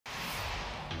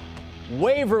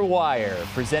Waiver Wire,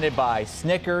 presented by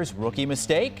Snickers. Rookie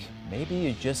mistake? Maybe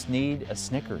you just need a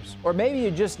Snickers. Or maybe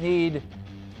you just need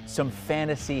some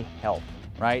fantasy help,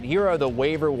 right? Here are the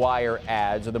Waiver Wire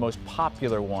ads, or the most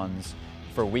popular ones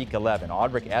for Week 11.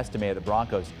 Audric Estime of the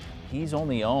Broncos, he's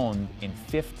only owned in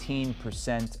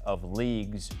 15% of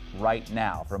leagues right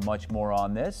now. For much more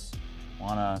on this,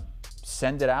 want to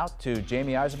send it out to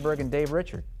Jamie Eisenberg and Dave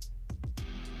Richard.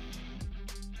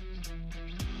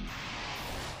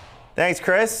 Thanks,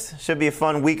 Chris. Should be a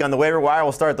fun week on the waiver wire.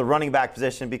 We'll start at the running back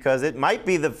position because it might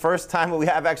be the first time that we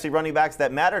have actually running backs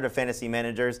that matter to fantasy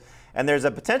managers. And there's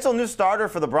a potential new starter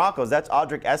for the Broncos. That's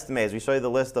Audric Estime, as we show you the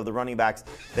list of the running backs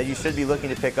that you should be looking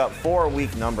to pick up for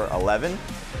week number 11.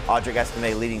 Audric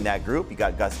Estime leading that group. You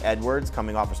got Gus Edwards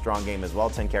coming off a strong game as well,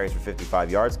 10 carries for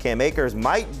 55 yards. Cam Akers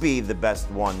might be the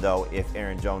best one, though, if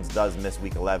Aaron Jones does miss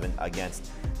week 11 against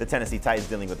the Tennessee Titans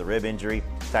dealing with a rib injury.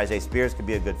 Tyjae Spears could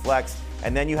be a good flex.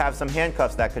 And then you have some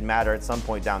handcuffs that could matter at some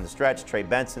point down the stretch. Trey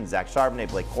Benson, Zach Charbonnet,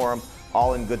 Blake Corum,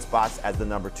 all in good spots as the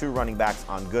number 2 running backs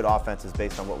on good offenses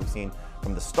based on what we've seen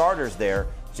from the starters there.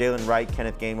 Jalen Wright,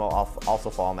 Kenneth Gainwell also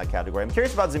fall in that category. I'm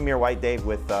curious about Zamir White, Dave,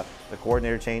 with the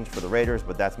coordinator change for the Raiders,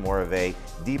 but that's more of a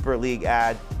deeper league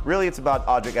ad. Really, it's about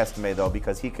Audric Estime, though,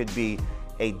 because he could be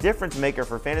a difference maker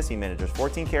for fantasy managers.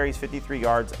 14 carries, 53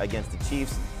 yards against the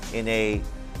Chiefs in a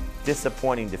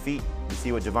disappointing defeat. You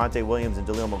see what Javonte Williams and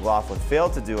Jaleel McLaughlin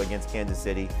failed to do against Kansas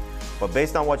City. But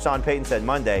based on what Sean Payton said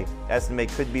Monday, Estime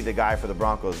could be the guy for the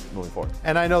Broncos moving forward.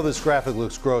 And I know this graphic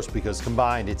looks gross because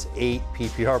combined it's 8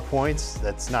 PPR points.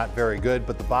 That's not very good.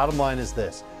 But the bottom line is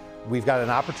this. We've got an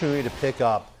opportunity to pick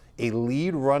up a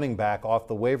lead running back off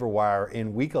the waiver wire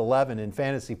in Week 11 in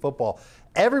fantasy football.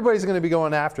 Everybody's going to be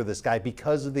going after this guy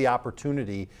because of the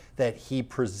opportunity that he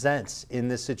presents in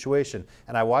this situation.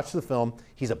 And I watched the film.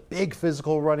 He's a big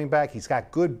physical running back. He's got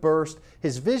good burst.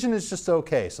 His vision is just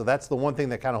okay. So that's the one thing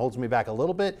that kind of holds me back a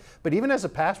little bit. But even as a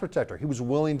pass protector, he was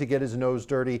willing to get his nose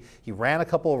dirty. He ran a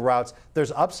couple of routes.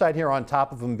 There's upside here on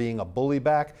top of him being a bully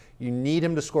back. You need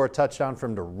him to score a touchdown for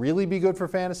him to really be good for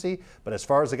fantasy. But as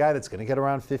far as a guy that's going to get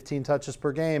around 15 touches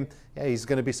per game, yeah, he's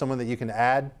going to be someone that you can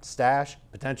add, stash,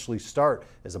 potentially start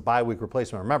as a bye week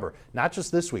replacement. Remember, not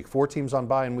just this week, 4 teams on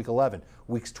bye in week 11.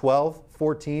 Weeks 12,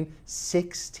 14,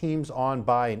 6 teams on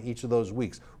bye in each of those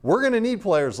weeks. We're going to need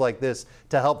players like this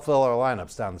to help fill our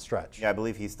lineups down the stretch. Yeah, I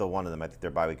believe he's still one of them. I think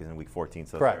their bye week is in week 14,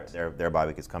 so correct. Their bye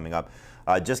week is coming up.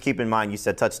 Just keep in mind, you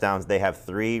said touchdowns. They have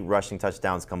 3 rushing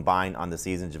touchdowns combined on the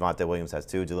season. Javonte Williams has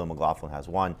 2, Jaleel McLaughlin has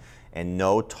 1, and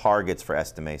no targets for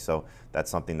Estime. So that's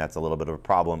something that's a little bit of a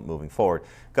problem moving forward.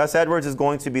 Gus Edwards is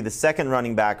going to be the second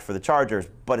running back for the Chargers,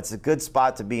 but it's a good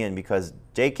spot to be in because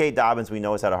J.K. Dobbins, we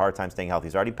know, has had a hard time staying healthy.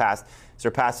 He's already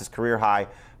surpassed his career high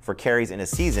for carries in a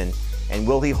season, and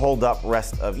will he hold up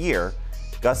rest of year?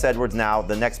 Gus Edwards now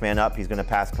the next man up. He's going to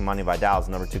pass Kamani Vidal, the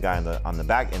number 2 guy on the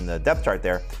back in the depth chart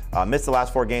there. Missed the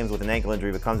last 4 games with an ankle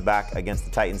injury, but comes back against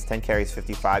the Titans. 10 carries,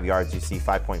 55 yards. You see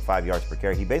 5.5 yards per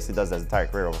carry. He basically does his entire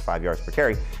career over 5 yards per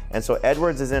carry. And so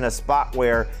Edwards is in a spot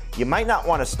where you might not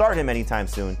want to start him anytime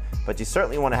soon, but you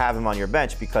certainly want to have him on your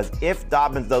bench because if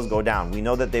Dobbins does go down, we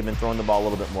know that they've been throwing the ball a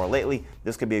little bit more lately.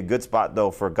 This could be a good spot, though,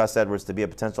 for Gus Edwards to be a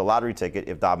potential lottery ticket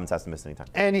if Dobbins has to miss any time.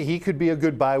 And he could be a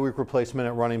good bye week replacement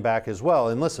at running back as well.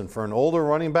 And listen, for an older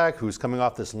running back who's coming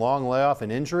off this long layoff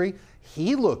and injury,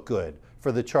 he looked good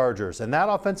for the Chargers. And that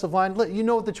offensive line, you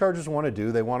know what the Chargers want to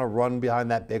do. They want to run behind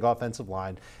that big offensive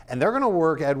line. And they're going to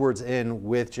work Edwards in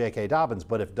with J.K. Dobbins.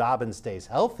 But if Dobbins stays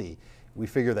healthy, we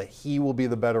figure that he will be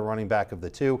the better running back of the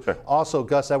 2. Sure. Also,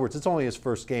 Gus Edwards, it's only his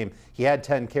first game. He had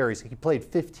 10 carries. He played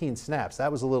 15 snaps.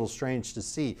 That was a little strange to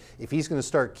see. If he's going to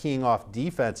start keying off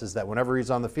defenses that whenever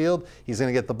he's on the field, he's going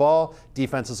to get the ball,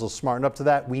 defenses will smarten up to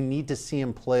that. We need to see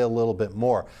him play a little bit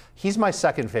more. He's my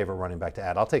second favorite running back to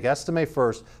add. I'll take Estime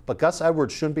first, but Gus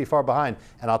Edwards shouldn't be far behind.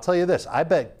 And I'll tell you this, I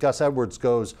bet Gus Edwards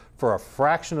goes for a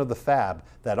fraction of the fab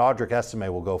that Audric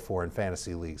Estime will go for in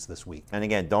fantasy leagues this week. And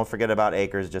again, don't forget about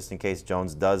Akers, just in case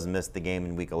Jones does miss the game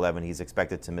in week 11. He's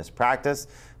expected to miss practice,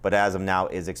 but as of now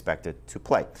is expected to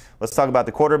play. Let's talk about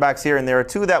the quarterbacks here, and there are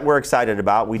 2 that we're excited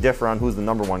about. We differ on who's the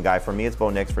number 1 guy. For me, it's Bo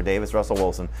Nix. For Davis, Russell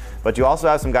Wilson. But you also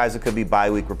have some guys that could be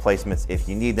bye week replacements if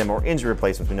you need them, or injury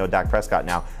replacements. We know Dak Prescott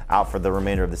now out for the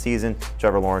remainder of the season.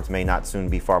 Trevor Lawrence may not soon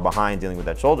be far behind dealing with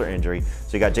that shoulder injury.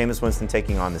 So you got Jameis Winston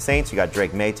taking on the Saints. You got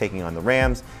Drake May taking on the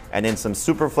Rams. And in some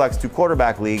super flex 2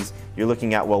 quarterback leagues, you're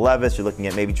looking at Will Levis. You're looking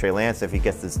at maybe Trey Lance if he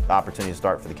gets this opportunity to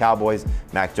start for the Cowboys.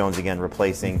 Mac Jones again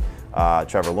replacing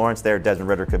Trevor Lawrence there. Desmond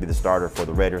Ridder could be the starter for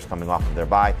the Raiders coming off of their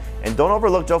bye. And don't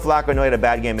overlook Joe Flacco. I know he had a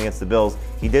bad game against the Bills.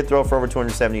 He did throw for over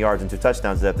 270 yards and 2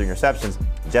 touchdowns at 3 interceptions.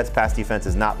 Jets' pass defense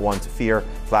is not one to fear.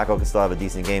 Flacco can still have a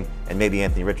decent game, and maybe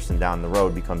Anthony Richardson down the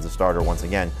road becomes the starter once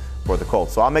again for the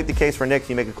Colts. So I'll make the case for Nicks.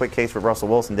 You make a quick case for Russell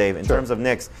Wilson, Dave. In terms of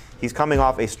Nicks, he's coming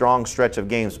off a strong stretch of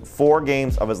games. 4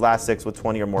 games of his last 6 with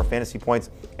 20 or more fantasy points,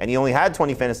 and he only had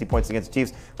 20 fantasy points against the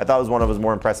Chiefs. I thought it was one of his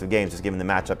more impressive games, just given the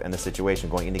matchup and the situation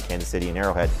going into Kansas City and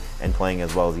Arrowhead and playing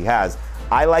as well as he has.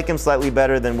 I like him slightly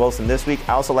better than Wilson this week.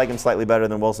 I also like him slightly better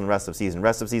than Wilson rest of season.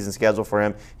 Rest of season schedule for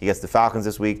him, he gets the Falcons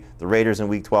this week, the Raiders in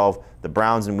week 12, the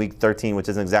Browns in week 13, which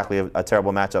isn't exactly a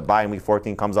terrible matchup. Bye in week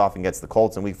 14, comes off and gets the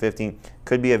Colts in week 15.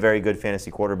 Could be a very good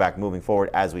fantasy quarterback moving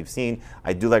forward, as we've seen.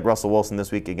 I do like Russell Wilson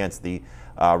this week against the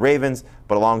Ravens,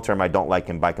 but long term, I don't like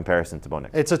him by comparison to Bo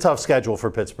Nix. It's a tough schedule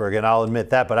for Pittsburgh, and I'll admit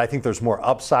that, but I think there's more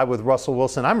upside with Russell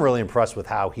Wilson. I'm really impressed with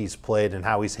how he's played and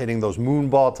how he's hitting those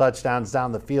moonball touchdowns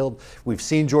down the field. We've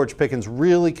seen George Pickens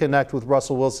really connect with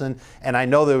Russell Wilson, and I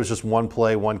know there was just one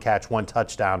play, one catch, one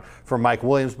touchdown for Mike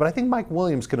Williams, but I think Mike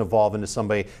Williams can evolve into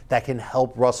somebody that can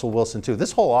help Russell Wilson too.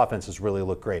 This whole offense has really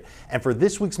looked great. And for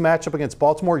this week's matchup against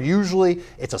Baltimore, usually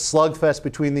it's a slugfest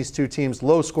between these two teams,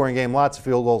 low-scoring game, lots of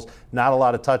field goals, not a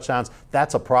lot of touchdowns.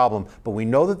 That's a problem. But we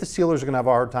know that the Steelers are going to have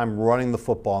a hard time running the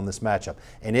football in this matchup.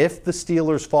 And if the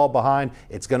Steelers fall behind,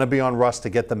 it's going to be on Russ to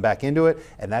get them back into it.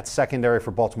 And that secondary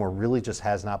for Baltimore really just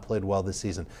has not played well this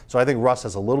season. So I think Russ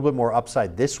has a little bit more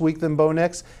upside this week than Bo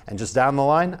Nix. And just down the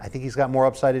line, I think he's got more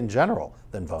upside in general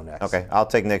than Bo Nix. Okay, I'll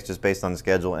take Nix just based on the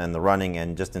schedule and the running,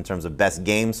 and just in terms of best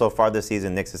games so far this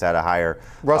season, Nix has had a higher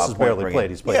Russ has barely played.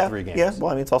 He's played 3 games. Yeah,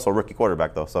 well, I mean, it's also a rookie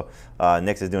quarterback, though. So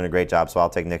Nix is doing a great job, so I'll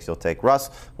take Nix. You'll take Russ.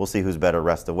 We'll see who's better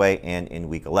rest away and in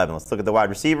Week 11. Let's look at the wide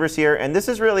receivers here, and this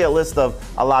is really a list of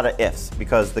a lot of ifs,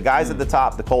 because the guys at the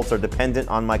top, the Colts, are dependent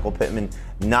on Michael Pittman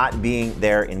not being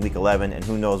there in Week 11, and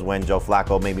who knows when Joe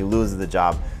Flacco maybe loses the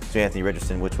job to Anthony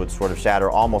Richardson, which would sort of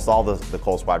shatter almost all the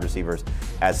Colts wide receivers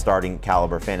as starting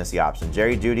caliber fantasy options.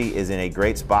 Jerry Jeudy is in a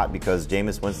great spot because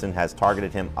Jameis Winston has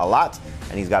targeted him a lot,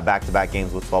 and he's got back-to-back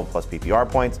games with 12-plus PPR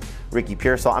points. Ricky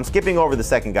Pearsall, I'm skipping over the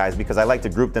second guys because I like to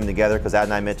group them together, because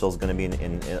Adonai Mitchell is going to be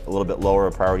in a little bit lower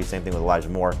of priority. Same thing with Elijah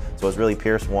Moore. So it's really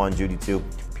Pierce 1, Jeudy 2,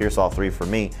 Pearsall 3 for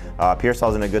me.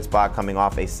 Pearsall's in a good spot coming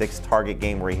off a 6-target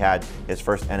game where he had his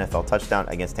first NFL touchdown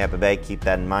against Tampa Bay. Keep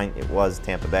that in mind. It was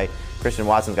Tampa Bay. Christian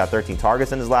Watson's got 13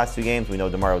 targets in his last 2 games. We know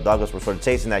DeMario Douglas, we're sort of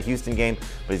chasing that Houston game,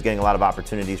 but he's getting a lot of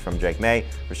opportunities from Drake May.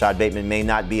 Rashad Bateman may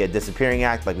not be a disappearing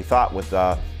act like we thought with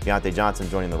Deontay Johnson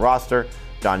joining the roster.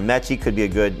 John Mechie could be a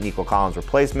good Nico Collins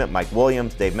replacement. Mike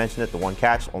Williams, Dave mentioned it, the 1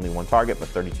 catch, only 1 target, but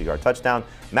 32-yard touchdown.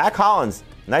 Mac Hollins,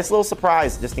 nice little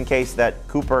surprise just in case that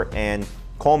Cooper and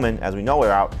Coleman, as we know, are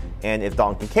out. And if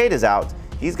Dalton Kincaid is out,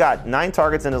 he's got 9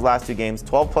 targets in his last 2 games,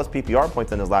 12-plus PPR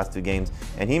points in his last 2 games,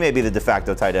 and he may be the de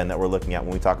facto tight end that we're looking at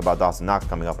when we talk about Dawson Knox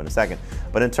coming up in a second.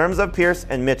 But in terms of Pierce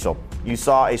and Mitchell, you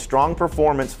saw a strong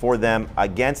performance for them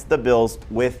against the Bills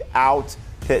without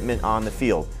Pittman on the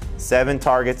field. 7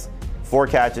 targets, 4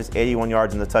 catches, 81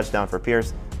 yards in the touchdown for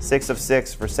Pierce, 6 of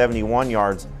 6 for 71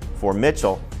 yards for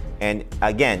Mitchell. And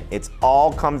again, it's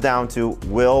all comes down to,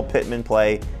 will Pittman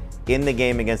play in the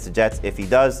game against the Jets? If he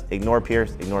does, ignore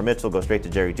Pierce, ignore Mitchell, go straight to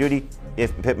Jerry Jeudy.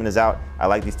 If Pittman is out, I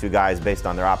like these 2 guys based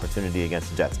on their opportunity against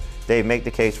the Jets. Dave, make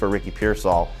the case for Ricky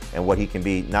Pearsall and what he can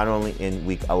be not only in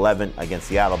Week 11 against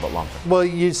Seattle, but long term. Well,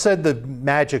 you said the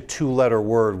magic 2-letter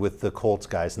word with the Colts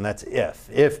guys, and that's if.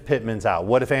 If Pittman's out.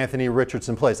 What if Anthony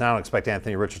Richardson plays? And I don't expect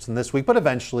Anthony Richardson this week, but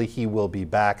eventually he will be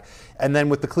back. And then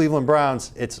with the Cleveland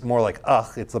Browns, it's more like,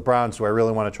 it's the Browns. Do I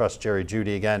really want to trust Jerry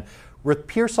Jeudy again? With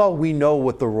Pearsall, we know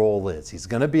what the role is. He's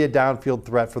going to be a downfield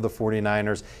threat for the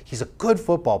 49ers. He's a good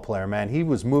football player, man. He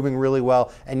was moving really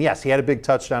well. And yes, he had a big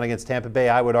touchdown against Tampa Bay.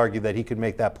 I would argue that he could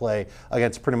make that play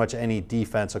against pretty much any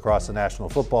defense across the National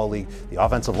Football League. The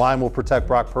offensive line will protect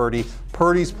Brock Purdy.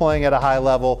 Purdy's playing at a high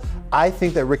level. I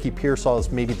think that Ricky Pearsall is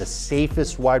maybe the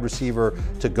safest wide receiver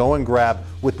to go and grab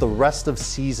with the rest of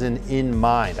season in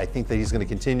mind. I think that he's going to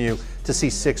continue to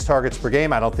see 6 targets per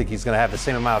game. I don't think he's going to have the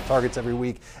same amount of targets every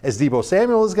week as Deebo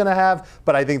Samuel is going to have,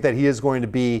 but I think that he is going to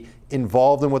be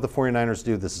involved in what the 49ers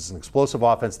do. This is an explosive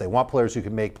offense. They want players who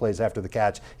can make plays after the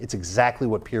catch. It's exactly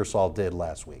what Pearsall did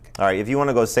last week. All right, if you want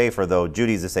to go safer, though,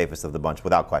 Judy's the safest of the bunch,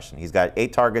 without question. He's got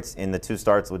 8 targets in the 2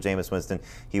 starts with Jameis Winston.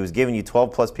 He was giving you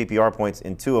 12-plus PPR points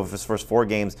in 2 of his first 4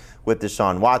 games with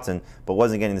Deshaun Watson, but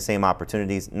wasn't getting the same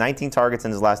opportunities. 19 targets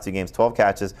in his last 2 games, 12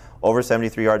 catches, over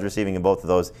 73 yards receiving in both of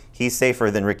those. He's safer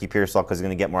than Ricky Pearsall because he's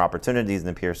going to get more opportunities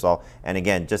than Pearsall, and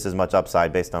again, just as much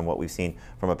upside based on what we've seen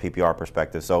from a PPR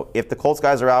perspective. So If the Colts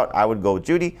guys are out, I would go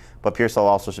Judy, but Pearsall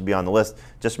also should be on the list.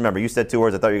 Just remember, you said 2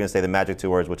 words. I thought you were going to say the magic 2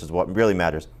 words, which is what really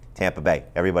matters. Tampa Bay.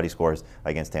 Everybody scores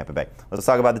against Tampa Bay. Let's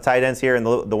talk about the tight ends here and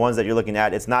the ones that you're looking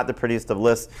at. It's not the prettiest of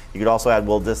lists. You could also add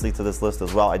Will Dissly to this list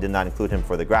as well. I did not include him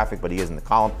for the graphic, but he is in the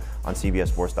column on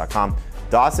CBSSports.com.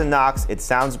 Dawson Knox, it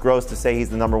sounds gross to say he's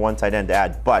the #1 tight end to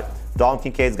add, but Dalton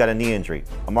Kincaid's got a knee injury.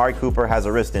 Amari Cooper has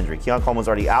a wrist injury. Keon Coleman's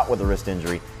already out with a wrist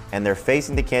injury, and they're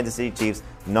facing the Kansas City Chiefs,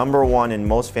 #1 in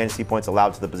most fantasy points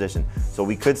allowed to the position. So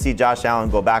we could see Josh Allen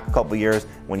go back a couple years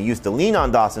when he used to lean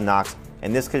on Dawson Knox,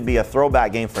 and this could be a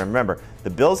throwback game for him. Remember, the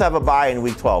Bills have a bye in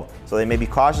Week 12, so they may be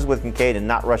cautious with Kincaid and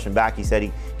not rush him back. He said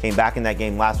he came back in that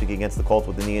game last week against the Colts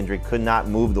with the knee injury, could not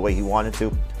move the way he wanted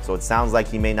to, so it sounds like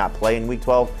he may not play in Week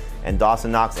 12. And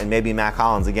Dawson Knox and maybe Mac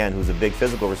Hollins, again, who's a big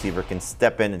physical receiver, can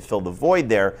step in and fill the void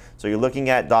there. So you're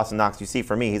looking at Dawson Knox. You see,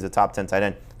 for me, he's a top 10 tight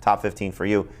end, top 15 for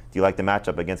you. Do you like the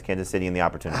matchup against Kansas City and the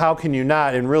opportunity? How can you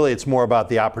not? And really, it's more about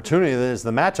the opportunity than it is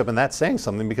the matchup, and that's saying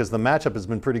something because the matchup has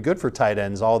been pretty good for tight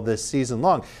ends all this season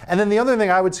long. And then the other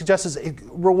thing I would suggest is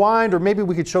rewind, or maybe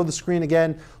we could show the screen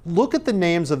again. Look at the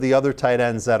names of the other tight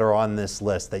ends that are on this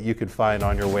list that you could find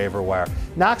on your waiver wire.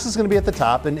 Knox is going to be at the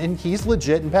top, and he's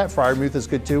legit, and Pat Freiermuth is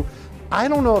good too. I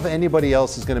don't know if anybody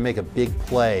else is going to make a big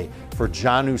play for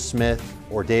Jonnu Smith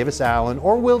or Davis Allen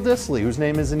or Will Dissly, whose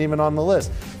name isn't even on the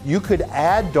list. You could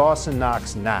add Dawson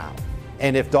Knox now.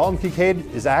 And if Dalton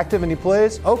Kincaid is active and he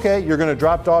plays, okay, you're going to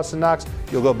drop Dawson Knox.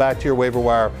 You'll go back to your waiver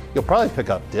wire. You'll probably pick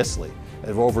up Dissly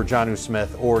over Jonnu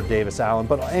Smith or Davis Allen,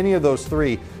 but any of those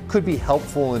three could be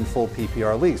helpful in full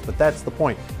PPR leagues. But that's the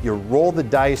point. You roll the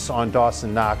dice on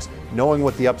Dawson Knox, knowing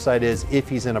what the upside is if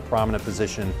he's in a prominent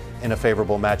position in a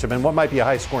favorable matchup and what might be a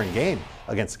high-scoring game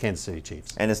against the Kansas City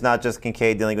Chiefs. And it's not just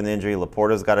Kincaid dealing with an injury.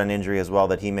 Laporta's got an injury as well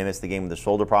that he may miss the game with a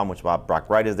shoulder problem, which Brock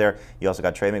Wright is there. You also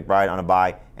got Trey McBride on a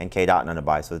bye and Cade Otton on a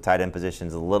bye. So the tight end position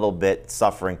is a little bit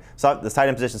suffering. So the tight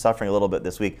end position is suffering a little bit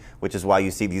this week, which is why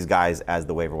you see these guys as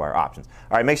the waiver wire options.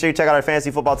 All right, make sure you check out our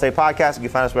Fantasy Football Today podcast. You can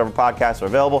find us wherever podcasts are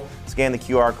available. Scan the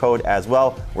QR code as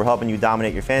well. We're helping you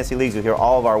dominate your fantasy leagues. You'll hear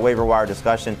all of our waiver wire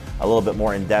discussion a little bit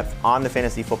more in depth on the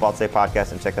Fantasy Football Today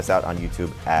podcast, and check us out on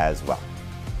YouTube as well.